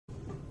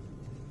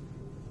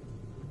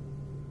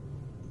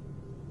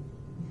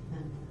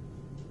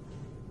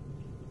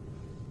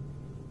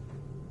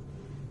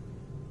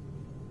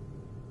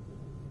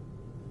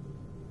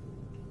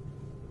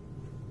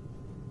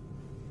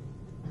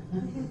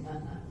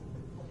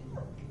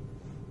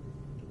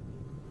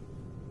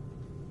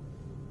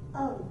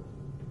Oh,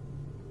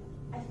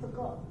 I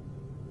forgot.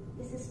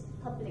 This is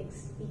public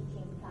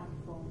speaking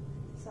platform,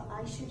 so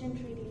I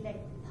shouldn't really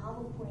let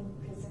PowerPoint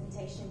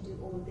presentation do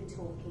all the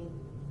talking.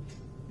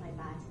 My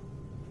bad.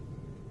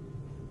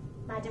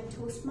 Madam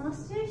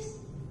Toastmasters,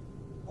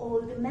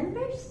 all the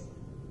members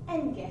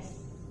and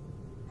guests,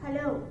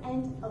 hello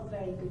and a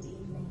very good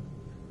evening.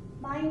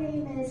 My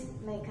name is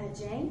Megha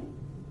Jain.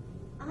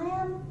 I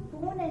am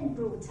born and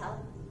brought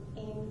up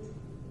in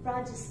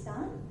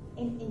Rajasthan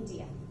in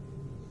India.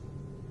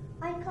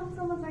 I come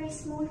from a very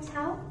small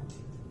town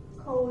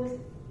called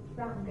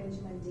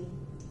Ramganj Mandi,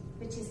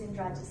 which is in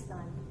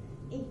Rajasthan.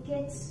 It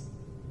gets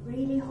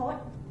really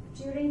hot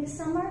during the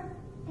summer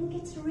and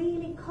gets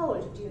really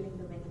cold during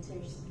the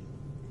winters.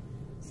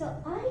 So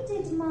I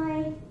did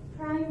my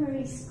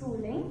primary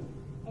schooling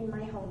in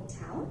my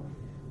hometown,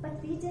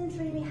 but we didn't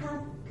really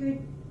have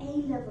good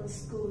A-level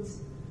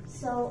schools.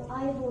 So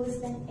I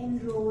was then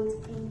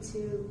enrolled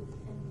into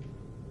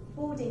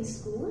boarding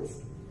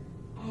schools,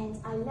 and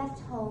I left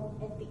home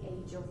at the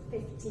age of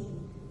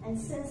 15. And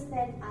since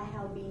then, I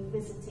have been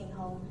visiting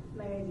home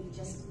merely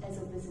just as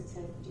a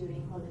visitor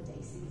during holiday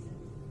season.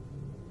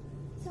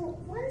 So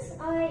once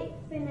I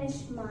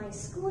finished my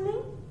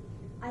schooling,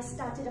 I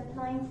started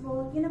applying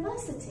for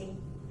university.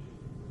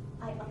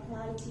 I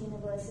applied to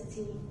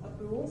university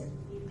abroad,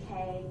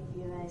 UK,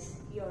 US,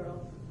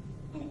 Europe.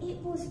 And it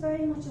was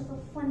very much of a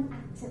fun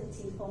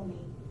activity for me,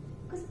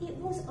 because it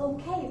was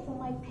okay for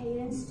my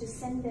parents to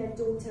send their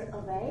daughter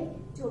away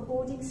to a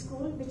boarding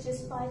school which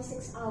is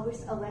 5-6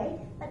 hours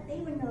away, but they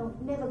were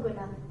never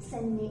gonna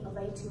send me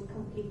away to a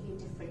completely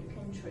different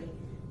country.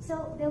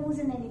 So there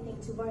wasn't anything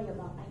to worry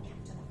about. I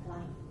kept on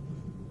applying.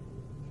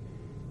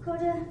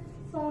 Got a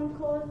phone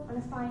call on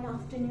a fine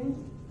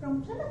afternoon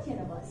from Plymouth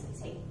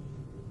University.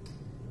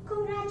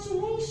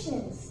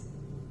 Congratulations!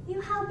 You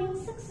have been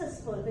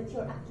successful with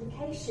your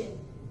application,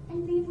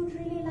 and we would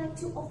really like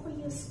to offer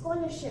you a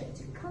scholarship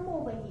to come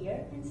over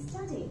here and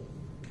study.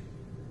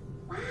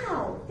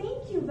 Wow,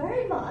 thank you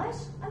very much.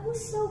 I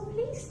was so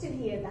pleased to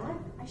hear that.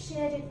 I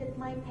shared it with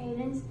my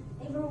parents.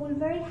 They were all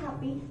very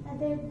happy that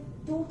their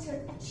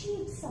daughter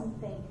achieved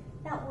something.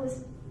 That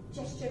was a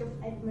gesture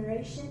of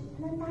admiration,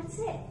 and then that's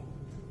it.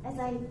 As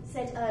I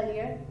said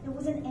earlier, there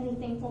wasn't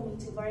anything for me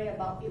to worry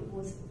about. It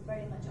was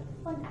very much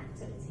a fun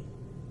activity.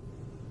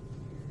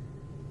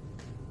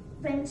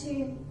 Went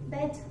to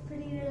bed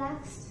pretty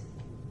relaxed.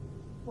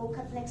 Woke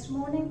up next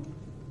morning.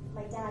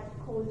 My dad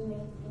called me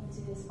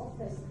into his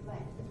office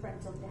right at the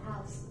front of the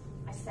house.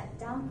 I sat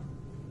down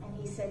and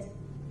he said,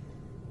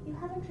 "You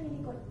haven't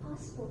really got a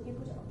passport. You've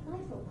got to apply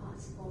for a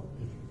passport.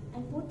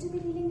 And what do we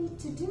really need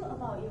to do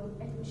about your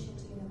admission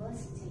to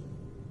university?"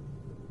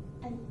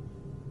 And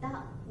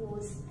that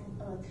was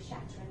an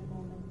earth-shattering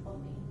moment for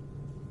me.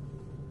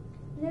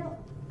 You know,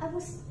 I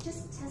was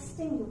just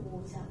testing the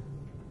water.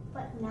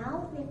 But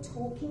now we're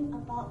talking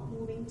about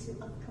moving to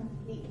a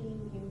completely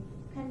new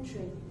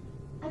country.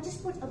 I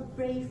just put a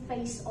brave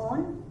face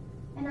on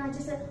and I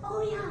just said,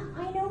 "Oh yeah,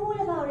 I know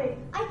all about it.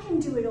 I can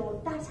do it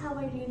all." That's how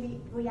I really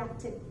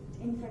reacted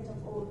in front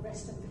of all the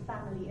rest of the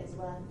family as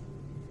well.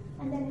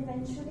 And then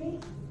eventually,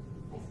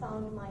 I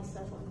found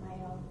myself on my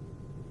own.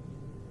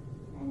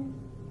 And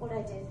what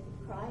I did,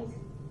 cried,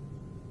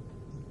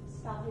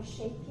 started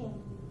shaking.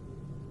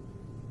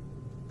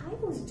 I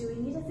was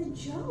doing it as a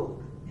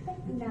joke.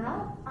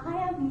 Now I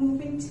am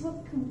moving to a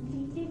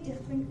completely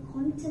different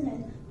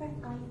continent where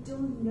I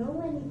don't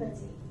know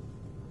anybody.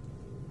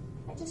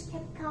 I just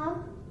kept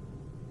calm.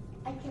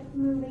 I kept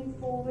moving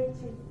forward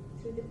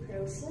through the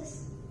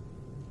process.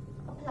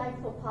 Applied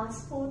for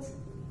passports,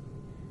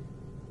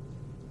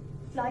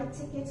 flight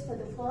tickets for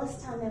the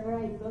first time ever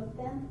I booked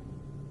them.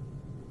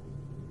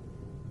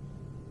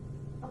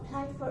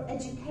 Applied for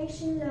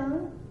education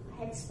loan.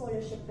 I had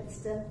scholarship, but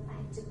still I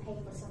had to pay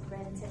for some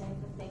rent and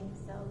everything.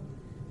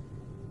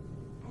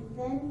 And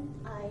then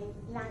I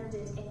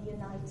landed in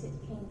United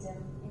Kingdom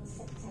in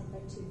September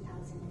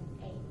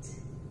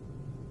 2008.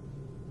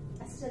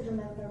 I still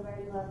remember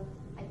very well.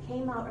 I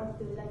came out of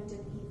the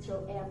London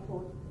Heathrow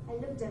Airport. I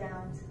looked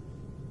around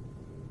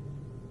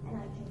and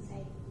I can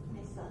say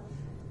myself,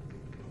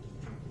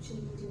 I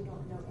actually do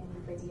not know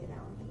anybody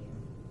around here.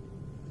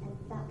 And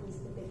that was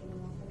the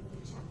beginning of a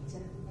new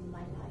chapter in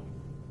my life.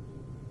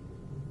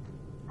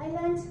 I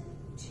learned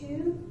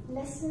 2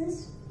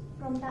 lessons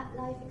from that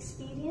life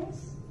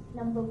experience.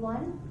 Number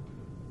 1,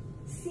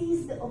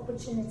 seize the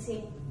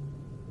opportunity.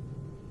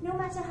 No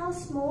matter how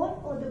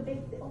small or the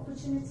big the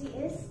opportunity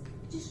is,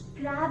 just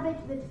grab it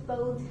with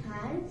both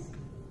hands.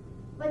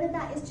 Whether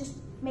that is just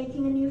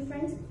making a new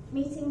friend,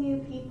 meeting new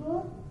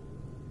people,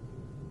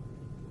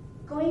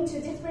 going to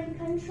a different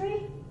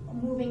country, or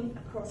moving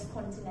across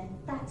continent,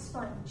 that's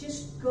fine.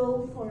 Just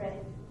go for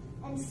it.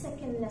 And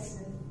second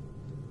lesson,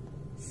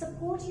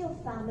 support your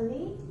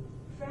family,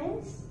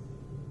 friends,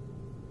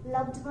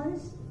 loved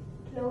ones,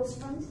 close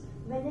ones,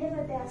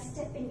 whenever they are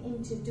stepping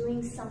into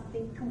doing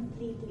something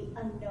completely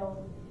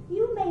unknown.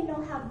 You may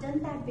not have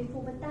done that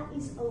before, but that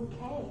is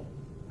okay.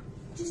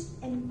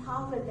 just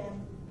empower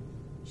them,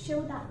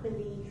 show that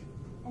belief.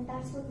 And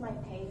that's what my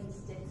parents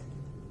did.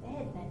 They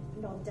had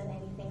not done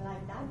anything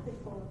like that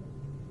before.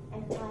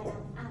 And I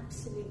am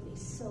absolutely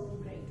so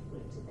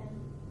grateful to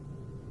them.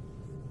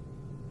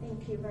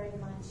 Thank you very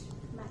much,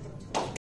 Madam Toastmaster.